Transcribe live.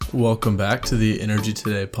Welcome back to the Energy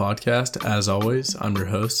Today podcast. As always, I'm your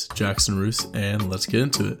host, Jackson Roos, and let's get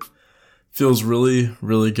into it. Feels really,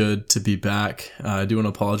 really good to be back. I do want to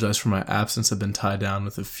apologize for my absence. I've been tied down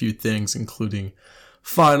with a few things, including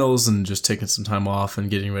finals and just taking some time off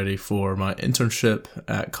and getting ready for my internship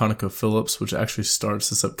at ConocoPhillips, which actually starts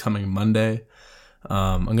this upcoming Monday.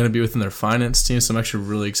 I'm going to be within their finance team, so I'm actually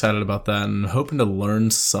really excited about that and hoping to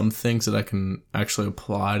learn some things that I can actually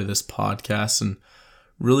apply to this podcast and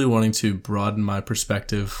really wanting to broaden my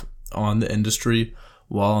perspective on the industry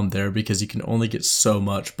while I'm there, because you can only get so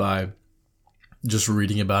much by just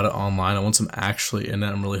reading about it online. Once I'm actually in it,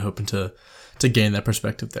 I'm really hoping to gain that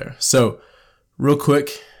perspective there. So real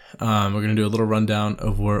quick, we're going to do a little rundown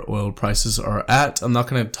of where oil prices are at. I'm not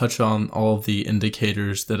going to touch on all of the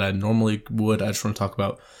indicators that I normally would. I just want to talk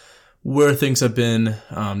about where things have been,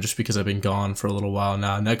 just because I've been gone for a little while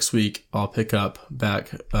now. Next week, I'll pick up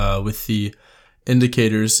back with the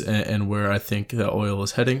indicators and where I think the oil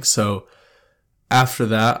is heading. So after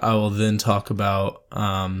that, I will then talk about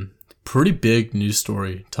pretty big news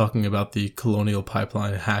story talking about the Colonial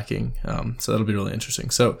pipeline hacking. So that'll be really interesting.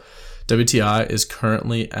 So WTI is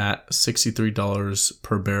currently at $63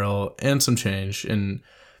 per barrel and some change, and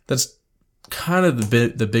that's kind of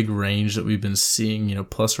the big range that we've been seeing,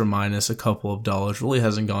 plus or minus a couple of dollars. Really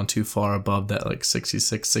hasn't gone too far above that like $66,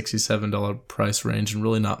 $67 price range, and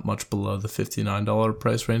really not much below the $59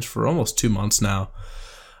 price range for almost 2 months now.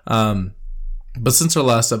 But since our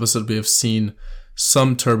last episode, we have seen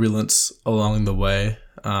some turbulence along the way.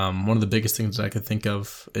 One of the biggest things that I could think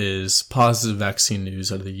of is positive vaccine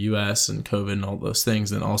news out of the US and COVID and all those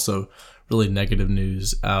things, and also really negative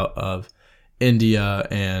news out of India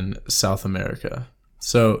and South America.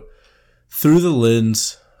 So through the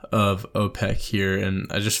lens of OPEC here, and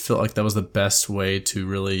I just feel like that was the best way to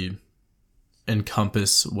really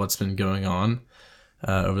encompass what's been going on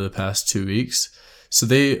over the past 2 weeks. So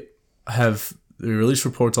they release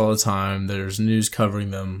reports all the time. There's news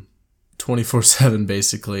covering them 24/7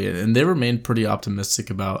 basically, and they remain pretty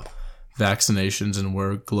optimistic about vaccinations and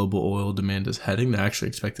where global oil demand is heading. They actually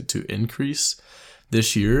expect it to increase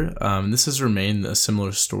this year. This has remained a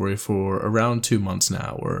similar story for around 2 months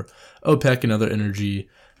now, where OPEC and other energy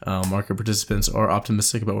market participants are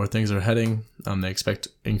optimistic about where things are heading. They expect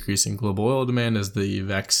increasing global oil demand as the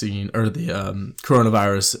vaccine or the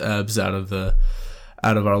coronavirus ebbs out of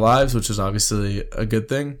our lives, which is obviously a good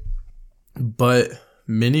thing. But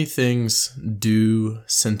many things do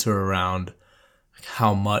center around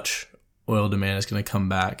how much oil demand is going to come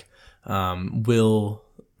back.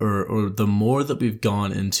 Or the more that we've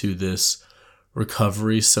gone into this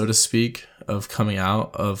recovery, so to speak, of coming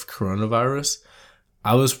out of coronavirus,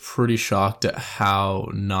 I was pretty shocked at how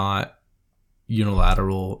not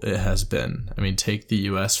unilateral it has been. I mean, take the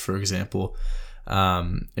US, for example.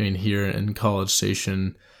 Here in College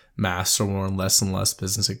Station, masks are worn less and less,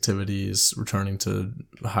 business activities returning to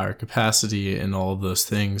higher capacity and all of those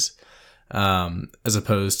things, as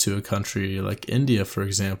opposed to a country like India, for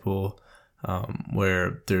example,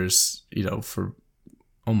 where there's, for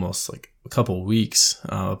almost like a couple of weeks,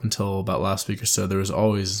 up until about last week or so, there was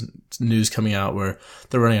always news coming out where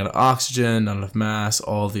they're running out of oxygen, not enough masks,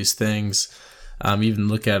 all of these things. Even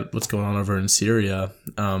look at what's going on over in Syria,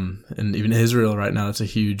 and even Israel right now. It's a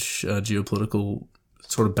huge geopolitical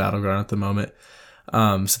sort of battleground at the moment.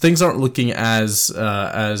 So things aren't looking as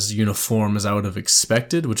uniform as I would have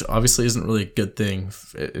expected, which obviously isn't really a good thing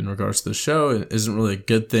in regards to the show. It isn't really a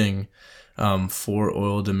good thing for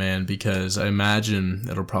oil demand, because I imagine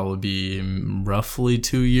it'll probably be roughly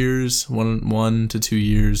 2 years, one to 2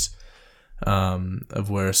 years, of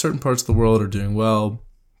where certain parts of the world are doing well.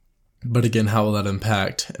 But again, how will that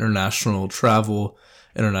impact international travel,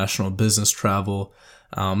 international business travel?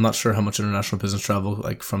 I'm not sure how much international business travel,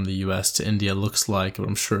 like from the US to India, looks like, but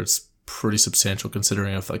I'm sure it's pretty substantial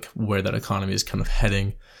considering of like where that economy is kind of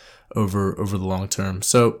heading over the long term.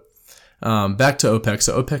 So back to OPEC.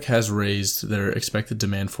 So OPEC has raised their expected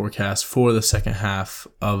demand forecast for the second half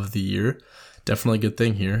of the year. Definitely a good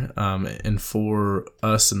thing here. And for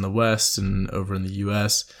us in the West and over in the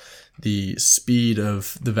US, the speed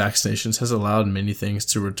of the vaccinations has allowed many things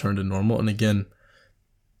to return to normal. And again,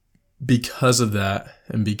 because of that,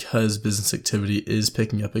 and because business activity is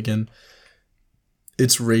picking up again,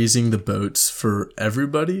 it's raising the boats for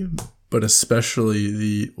everybody, but especially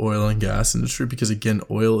the oil and gas industry, because again,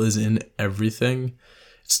 oil is in everything.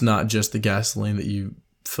 It's not just the gasoline that you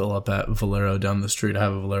fill up at Valero down the street. I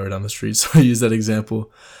have a Valero down the street, so I use that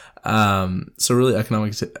example. So really,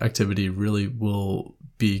 economic activity really will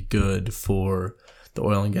be good for the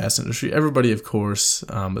oil and gas industry. Everybody, of course,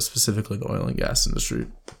 but specifically the oil and gas industry.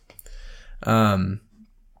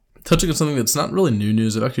 touching on something that's not really new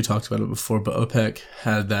news. I've actually talked about it before, but OPEC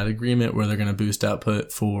had that agreement where they're going to boost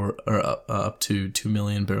output for up to 2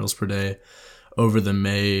 million barrels per day over the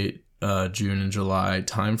May, June, and July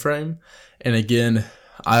timeframe. And again,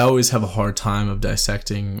 I always have a hard time of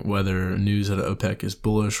dissecting whether news out of OPEC is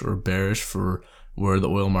bullish or bearish for where the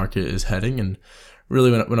oil market is heading. And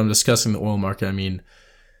really, when I'm discussing the oil market, I mean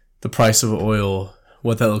the price of oil,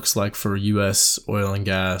 what that looks like for U.S. oil and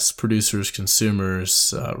gas producers,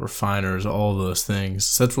 consumers, refiners, all of those things.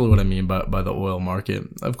 So that's really what I mean by the oil market.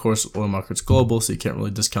 Of course, oil market's global, so you can't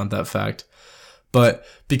really discount that fact. But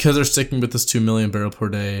because they're sticking with this 2 million barrel per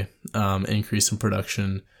day increase in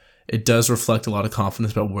production, it does reflect a lot of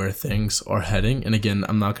confidence about where things are heading. And again,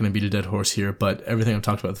 I'm not going to beat a dead horse here, but everything I've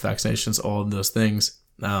talked about, the vaccinations, all of those things,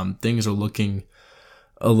 things are looking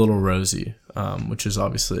a little rosy, which is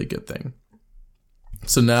obviously a good thing.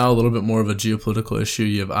 So now a little bit more of a geopolitical issue.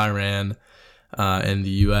 You have Iran and the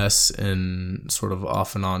U.S. in sort of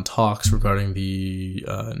off and on talks regarding the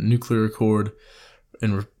nuclear accord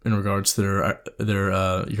in regards to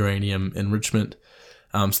their uranium enrichment.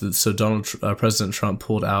 So President Trump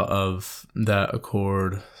pulled out of that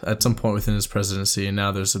accord at some point within his presidency, and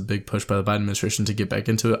now there's a big push by the Biden administration to get back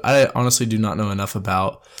into it. I honestly do not know enough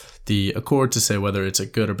about the accord to say whether it's a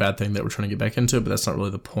good or bad thing that we're trying to get back into it, but that's not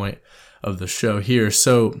really the point of the show here.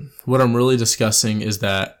 So what I'm really discussing is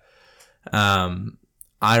that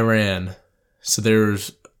Iran, so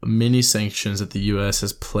there's many sanctions that the U.S.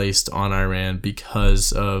 has placed on Iran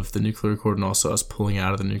because of the nuclear accord and also us pulling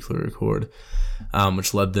out of the nuclear accord,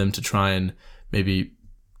 which led them to try and maybe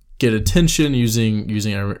get attention using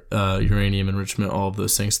uranium enrichment, all of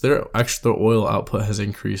those things. Their oil output has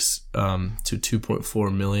increased to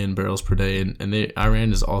 2.4 million barrels per day, and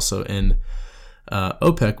Iran is also in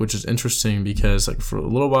OPEC, which is interesting because like for a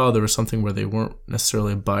little while there was something where they weren't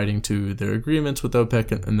necessarily abiding to their agreements with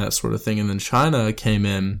OPEC and that sort of thing. And then China came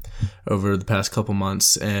in over the past couple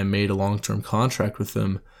months and made a long-term contract with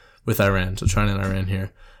Iran. So China and Iran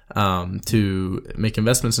here, to make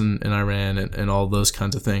investments in Iran and all those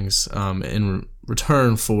kinds of things, in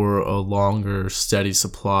return for a longer steady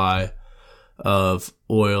supply of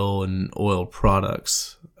oil and oil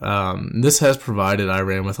products. This has provided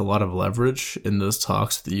Iran with a lot of leverage in those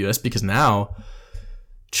talks with the U.S. because now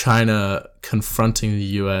China confronting the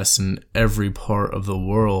U.S. in every part of the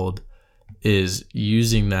world is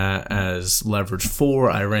using that as leverage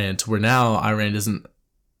for Iran, to where now Iran isn't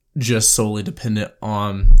just solely dependent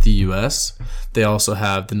on the U.S. They also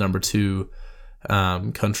have the number 2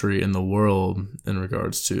 country in the world in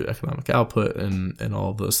regards to economic output and all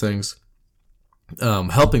of those things,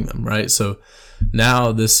 helping them, right? So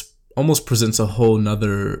now this almost presents a whole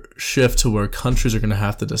nother shift to where countries are going to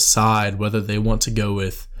have to decide whether they want to go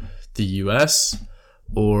with the U.S.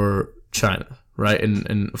 or China, right?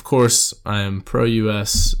 And of course, I am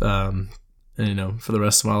pro-U.S., for the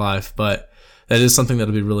rest of my life, but that is something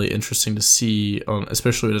that'll be really interesting to see,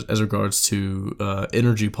 especially as regards to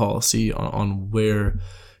energy policy on where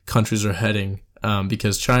countries are heading,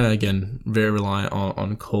 because China, again, very reliant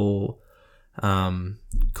on coal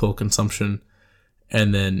consumption,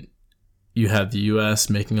 and then you have the U.S.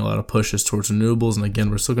 making a lot of pushes towards renewables, and again,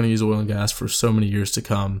 we're still going to use oil and gas for so many years to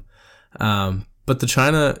come. But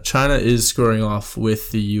China is scoring off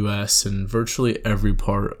with the U.S. in virtually every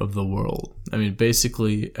part of the world. I mean,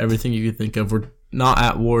 basically everything you could think of. We're not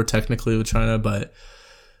at war technically with China, but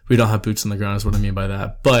we don't have boots on the ground is what I mean by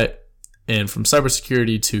that. And from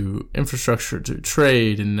cybersecurity to infrastructure to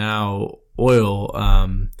trade and now oil,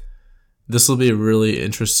 this will be a really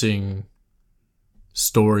interesting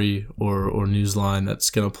story or news line that's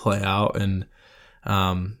going to play out. And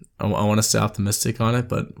I want to stay optimistic on it,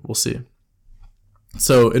 but we'll see.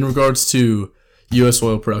 So in regards to U.S.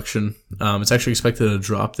 oil production, it's actually expected to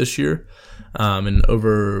drop this year, and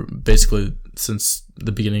over basically since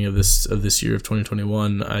the beginning of this year of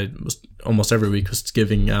 2021, I was almost every week was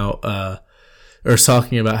giving out or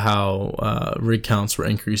talking about how rig counts were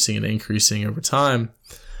increasing over time.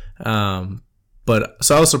 But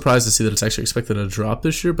so I was surprised to see that it's actually expected to drop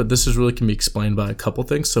this year, but this is really can be explained by a couple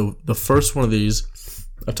things. So the first one of these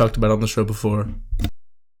I've talked about on the show before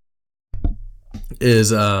is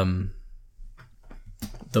the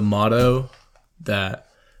motto that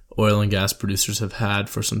oil and gas producers have had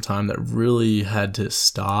for some time that really had to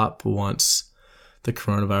stop once the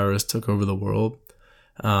coronavirus took over the world.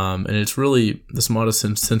 And it's really, this motto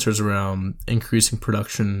centers around increasing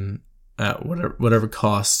production at whatever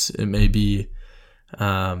cost it may be.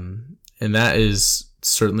 And that is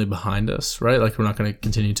certainly behind us, right? Like, we're not going to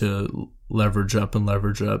continue to leverage up,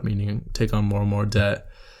 meaning take on more and more debt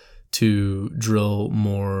to drill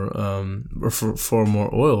more or for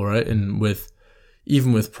more oil, right? And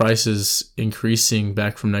even with prices increasing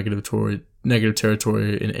back from negative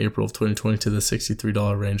territory in April of 2020 to the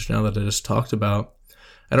 $63 range now that I just talked about,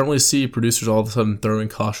 I don't really see producers all of a sudden throwing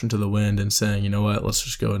caution to the wind and saying, you know what, let's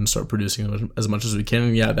just go ahead and start producing as much as we can.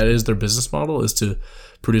 And yeah, that is their business model, is to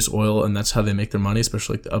produce oil, and that's how they make their money,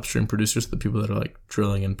 especially like the upstream producers, the people that are like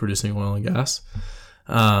drilling and producing oil and gas.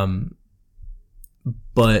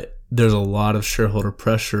 But there's a lot of shareholder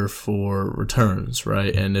pressure for returns,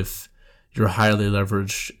 right? And if you're highly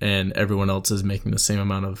leveraged and everyone else is making the same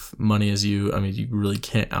amount of money as you, I mean, you really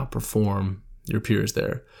can't outperform your peers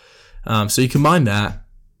there. So you combine that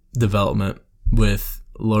development with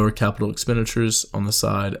lower capital expenditures on the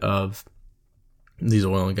side of these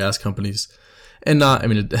oil and gas companies, and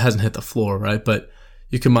it hasn't hit the floor, right? But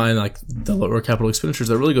you combine like the lower capital expenditures,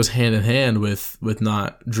 that really goes hand in hand with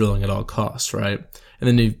not drilling at all costs, right? And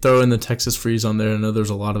then you throw in the Texas freeze on there. I know there's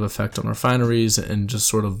a lot of effect on refineries and just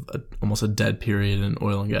sort of almost a dead period in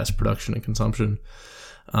oil and gas production and consumption.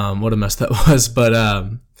 What a mess that was. But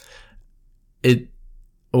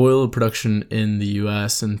oil production in the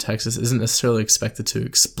U.S. and Texas isn't necessarily expected to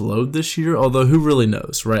explode this year, although who really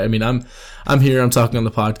knows, right? I mean, I'm here, I'm talking on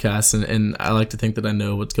the podcast, and I like to think that I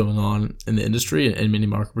know what's going on in the industry, and many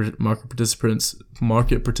market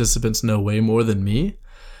participants know way more than me.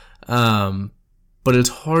 But it's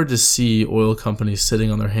hard to see oil companies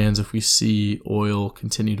sitting on their hands if we see oil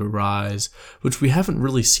continue to rise, which we haven't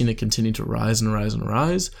really seen it continue to rise and rise and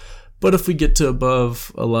rise. But if we get to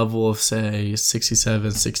above a level of, say, $67,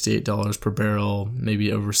 $68 per barrel,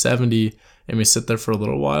 maybe over 70, and we sit there for a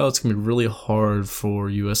little while, it's going to be really hard for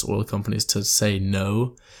U.S. oil companies to say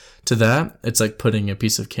no to that. It's like putting a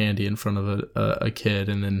piece of candy in front of a kid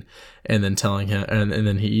and then telling him, and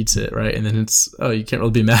then he eats it, right? And then you can't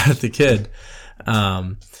really be mad at the kid.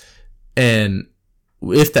 And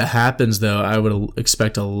if that happens, though, I would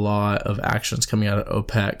expect a lot of actions coming out of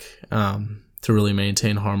OPEC to really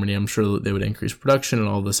maintain harmony. I'm sure that they would increase production and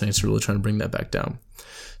all those things to really try to bring that back down.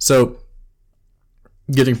 So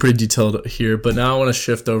getting pretty detailed here, but now I want to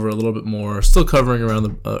shift over a little bit more, still covering around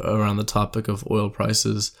the topic of oil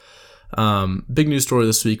prices. Big news story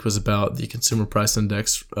this week was about the consumer price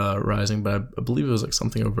index rising, but I believe it was like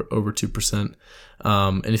something over 2%.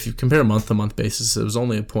 And if you compare month to month basis, it was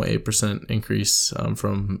only a 0.8% increase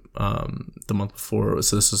from the month before.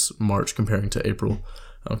 So this is March comparing to April,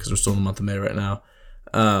 because we're still in the month of May right now.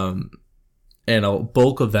 And a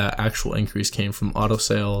bulk of that actual increase came from auto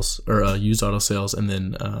sales or used auto sales, and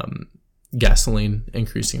then gasoline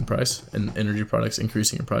increasing in price and energy products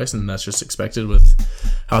increasing in price, and that's just expected with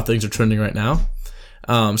how things are trending right now.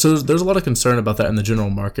 So there's a lot of concern about that in the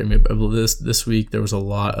general market. I mean, this week there was a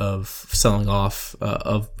lot of selling off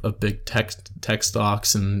of big tech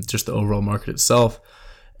stocks and just the overall market itself.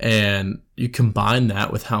 And you combine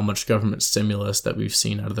that with how much government stimulus that we've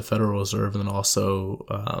seen out of the Federal Reserve, and then also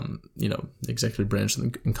the executive branch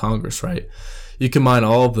in Congress, right? You combine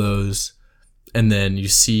all of those, and then you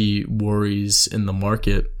see worries in the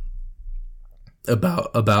market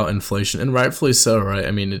about inflation, and rightfully so, right? I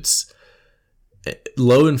mean,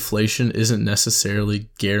 low inflation isn't necessarily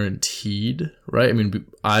guaranteed, right? I mean,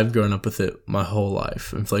 I've grown up with it my whole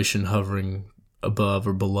life, inflation hovering above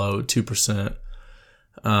or below 2%.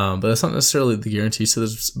 But that's not necessarily the guarantee. So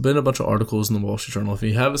there's been a bunch of articles in the Wall Street Journal. If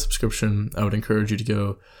you have a subscription, I would encourage you to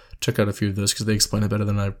go check out a few of those, because they explain it better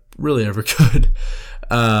than I really ever could.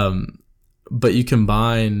 But you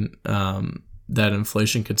combine that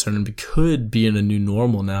inflation concern, and we could be in a new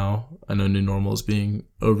normal now. I know new normal is being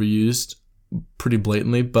overused pretty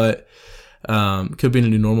blatantly, but could be in a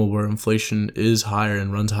new normal where inflation is higher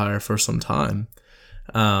and runs higher for some time.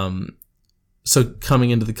 So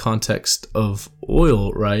coming into the context of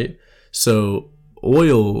oil, right? So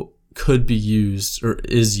oil could be used or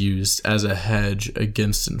is used as a hedge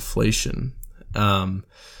against inflation.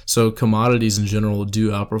 So commodities in general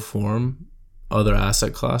do outperform other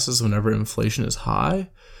asset classes whenever inflation is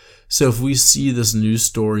high. So if we see this news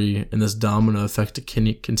story and this domino effect to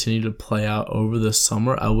continue to play out over the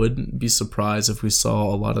summer, I wouldn't be surprised if we saw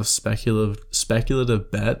a lot of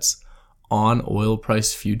speculative bets on oil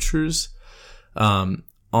price futures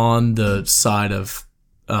on the side of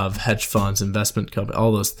hedge funds, investment companies,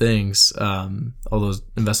 all those things, all those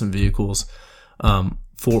investment vehicles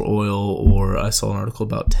for oil. Or I saw an article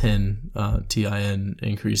about TIN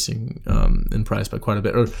increasing in price by quite a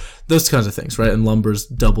bit, or those kinds of things, right? And lumber's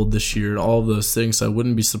doubled this year, and all of those things. So I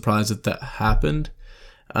wouldn't be surprised if that happened.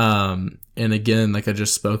 And again, like I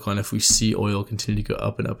just spoke on, if we see oil continue to go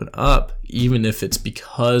up and up and up, even if it's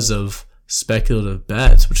because of speculative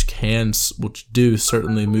bets, which do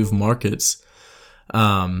certainly move markets,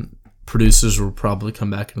 producers will probably come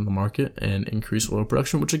back into the market and increase oil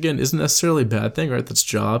production, which again isn't necessarily a bad thing, right? That's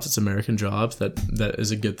jobs, it's American jobs. That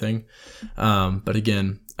is a good thing. But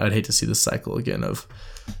again, I'd hate to see the cycle again of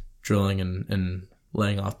drilling and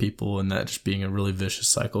laying off people, and that just being a really vicious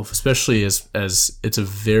cycle, especially as it's a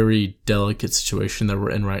very delicate situation that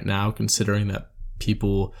we're in right now, considering that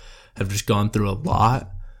people have just gone through a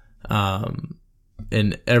lot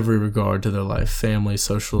in every regard to their life, family,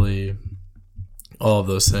 socially, all of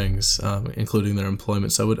those things, including their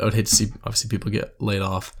employment. So I would hate to see, obviously, people get laid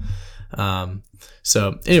off.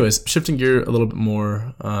 So anyways, shifting gears a little bit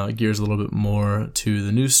more to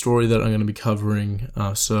the news story that I'm going to be covering.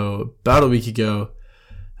 So about a week ago,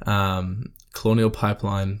 Colonial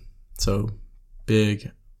Pipeline, so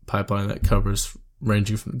big pipeline that covers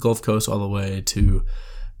ranging from the Gulf Coast all the way to, I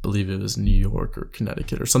believe it was New York or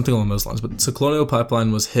Connecticut or something along those lines. But so Colonial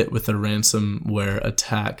Pipeline was hit with a ransomware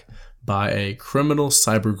attack by a criminal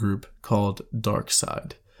cyber group called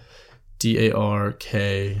DarkSide,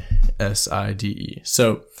 DarkSide.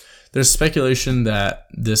 So there's speculation that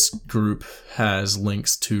this group has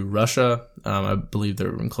links to Russia. I believe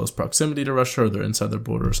they're in close proximity to Russia, or they're inside their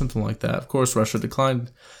border or something like that. Of course, Russia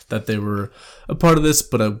declined that they were a part of this,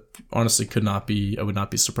 but I honestly would not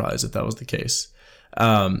be surprised if that was the case.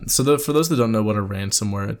 For those that don't know what a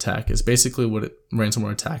ransomware attack is, basically what a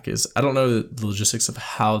ransomware attack is, I don't know the logistics of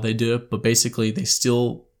how they do it, but basically they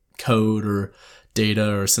steal code or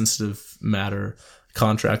data or sensitive matter,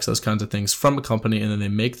 contracts, those kinds of things from a company, and then they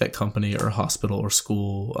make that company or hospital or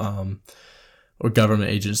school or government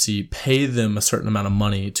agency pay them a certain amount of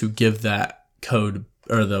money to give that code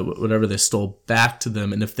or whatever they stole back to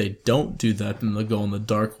them. And if they don't do that, then they'll go on the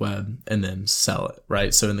dark web and then sell it,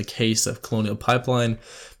 right? So in the case of Colonial Pipeline,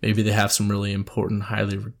 maybe they have some really important,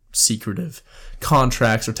 highly secretive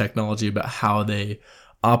contracts or technology about how they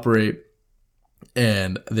operate,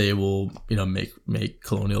 and they will, make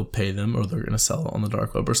Colonial pay them, or they're going to sell it on the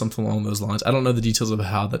dark web or something along those lines. I don't know the details of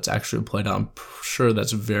how that's actually played out. I'm sure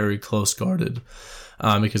that's very close guarded,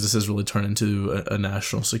 because this has really turned into a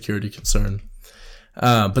national security concern.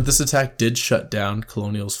 But this attack did shut down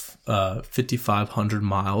Colonial's 5,500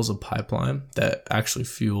 miles of pipeline that actually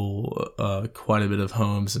fuel quite a bit of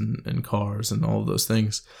homes and cars and all of those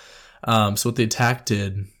things. So what the attack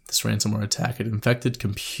did, this ransomware attack, it infected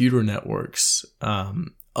computer networks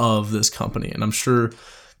of this company. And I'm sure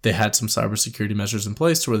they had some cybersecurity measures in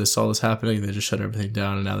place to where they saw this happening. They just shut everything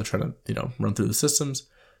down, and now they're trying to run through the systems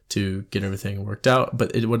to get everything worked out.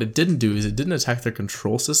 But what it didn't do is it didn't attack their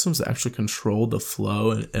control systems that actually control the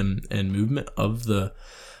flow and movement of their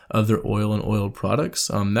oil and oil products.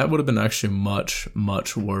 That would have been actually much,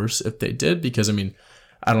 much worse if they did, because I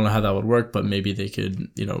don't know how that would work, but maybe they could,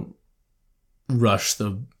 rush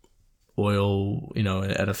the oil,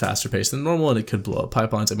 at a faster pace than normal, and it could blow up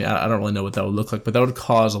pipelines. I don't really know what that would look like, but that would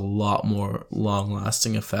cause a lot more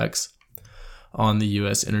long-lasting effects on the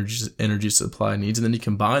U.S. energy supply needs. And then you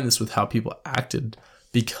combine this with how people acted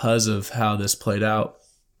because of how this played out,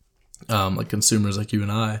 like consumers like you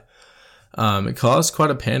and I. It caused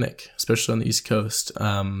quite a panic, especially on the East Coast.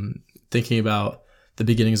 Thinking about the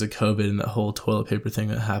beginnings of COVID and that whole toilet paper thing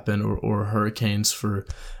that happened, or hurricanes.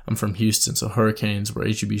 I'm from Houston, so hurricanes where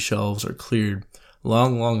HEB shelves are cleared.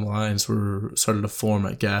 Long lines were started to form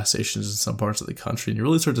at gas stations in some parts of the country, and you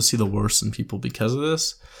really start to see the worst in people because of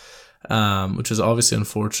this, which is obviously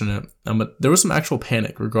unfortunate. But there was some actual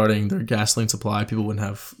panic regarding their gasoline supply. People wouldn't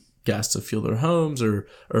have gas to fuel their homes, or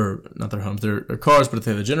not their homes, their cars, but if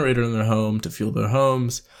they had a generator in their home to fuel their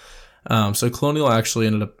homes. So Colonial actually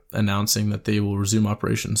ended up announcing that they will resume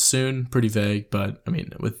operations soon. Pretty vague, but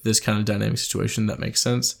with this kind of dynamic situation, that makes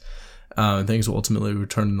sense. Things will ultimately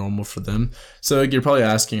return to normal for them. So you're probably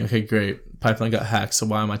asking, okay, great, pipeline got hacked, so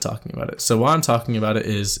why am I talking about it? So why I'm talking about it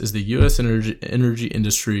is the U.S. energy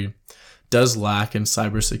industry does lack in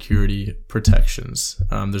cybersecurity protections.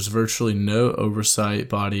 There's virtually no oversight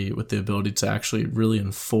body with the ability to actually really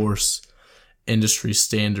enforce industry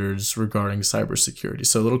standards regarding cybersecurity.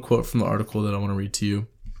 So a little quote from the article that I want to read to you.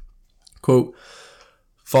 Quote,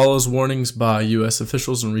 follows warnings by U.S.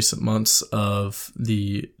 officials in recent months of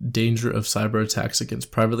the danger of cyber attacks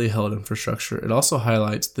against privately held infrastructure. It also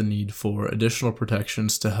highlights the need for additional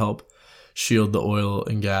protections to help shield the oil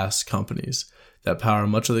and gas companies that power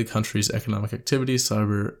much of the country's economic activity,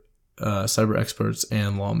 cyber experts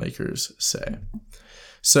and lawmakers say.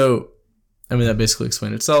 So, that basically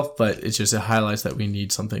explains itself, but it highlights that we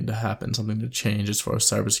need something to happen, something to change as far as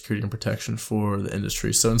cybersecurity and protection for the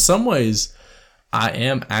industry. So in some ways, I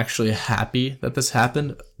am actually happy that this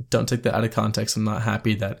happened. Don't take that out of context. I'm not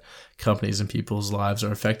happy that companies and people's lives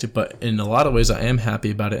are affected, but in a lot of ways I am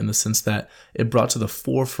happy about it in the sense that it brought to the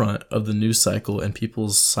forefront of the news cycle and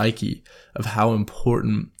people's psyche of how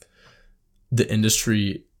important the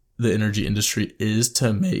energy industry is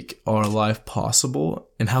to make our life possible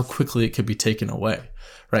and how quickly it could be taken away,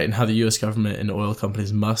 right? And how the US government and oil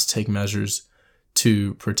companies must take measures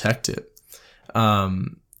to protect it.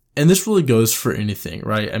 And this really goes for anything,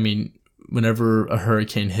 right? I mean, whenever a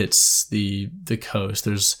hurricane hits the coast,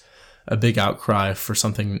 there's a big outcry for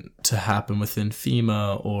something to happen within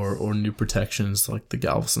FEMA or new protections like the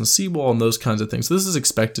Galveston seawall and those kinds of things. So this is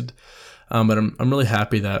expected, but I'm really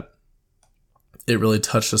happy that it really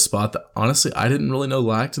touched a spot that honestly I didn't really know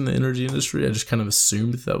lacked in the energy industry. I just kind of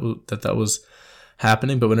assumed that was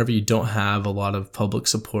happening. But whenever you don't have a lot of public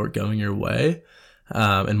support going your way,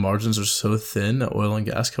 and margins are so thin at oil and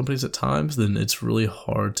gas companies at times, then it's really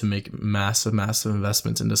hard to make massive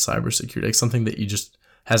investments into cybersecurity. Like something that you just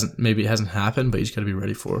hasn't happened, but you just got to be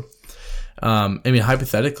ready for. I mean,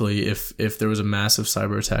 hypothetically, if there was a massive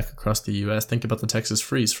cyber attack across the U.S., think about the Texas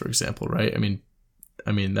freeze, for example, right? I mean,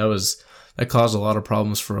 that caused a lot of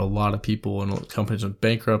problems for a lot of people, and companies went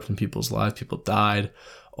bankrupt, and people's lives, people died,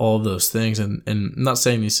 all of those things. And I'm not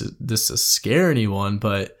saying this to scare anyone,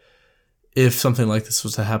 but if something like this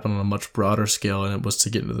was to happen on a much broader scale and it was to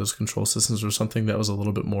get into those control systems or something that was a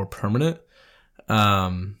little bit more permanent,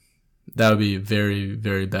 that would be very,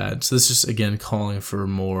 very bad. So this is just, again, calling for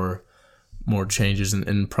more changes,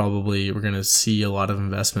 and probably we're going to see a lot of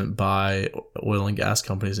investment by oil and gas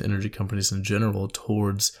companies, energy companies in general,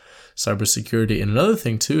 towards cybersecurity. And another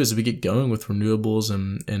thing too is if we get going with renewables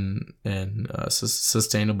and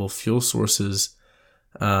sustainable fuel sources,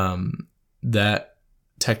 that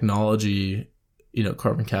technology,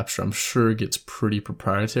 carbon capture, I'm sure gets pretty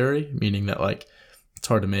proprietary, meaning that like it's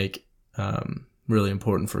hard to make. Really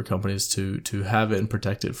important for companies to have it and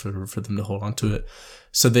protect it, for them to hold on to it.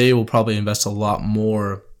 So they will probably invest a lot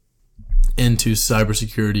more into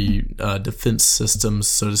cybersecurity defense systems,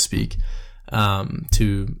 so to speak,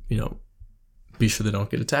 to be sure they don't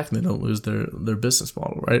get attacked and they don't lose their business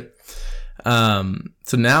model, right?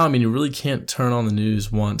 So now, I mean, you really can't turn on the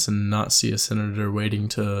news once and not see a senator wanting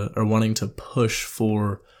to push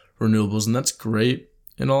for renewables, and that's great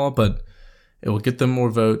and all, but it will get them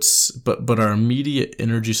more votes. But our immediate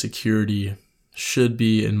energy security should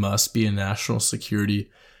be and must be a national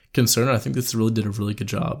security concern. I think this really did a really good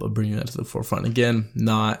job of bringing that to the forefront. Again,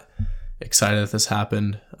 not excited that this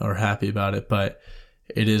happened or happy about it, but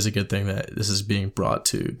it is a good thing that this is being brought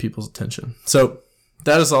to people's attention. So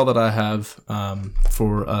that is all that I have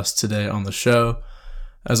for us today on the show.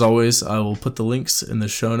 As always, I will put the links in the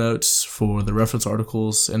show notes for the reference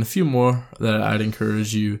articles and a few more that I'd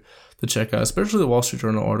encourage you to check out, especially the Wall Street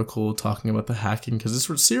Journal article talking about the hacking, because it's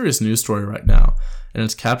a serious news story right now, and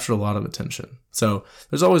it's captured a lot of attention. So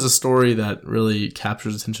there's always a story that really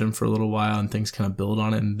captures attention for a little while and things kind of build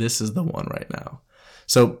on it, and this is the one right now.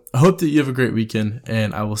 So I hope that you have a great weekend,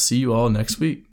 and I will see you all next week.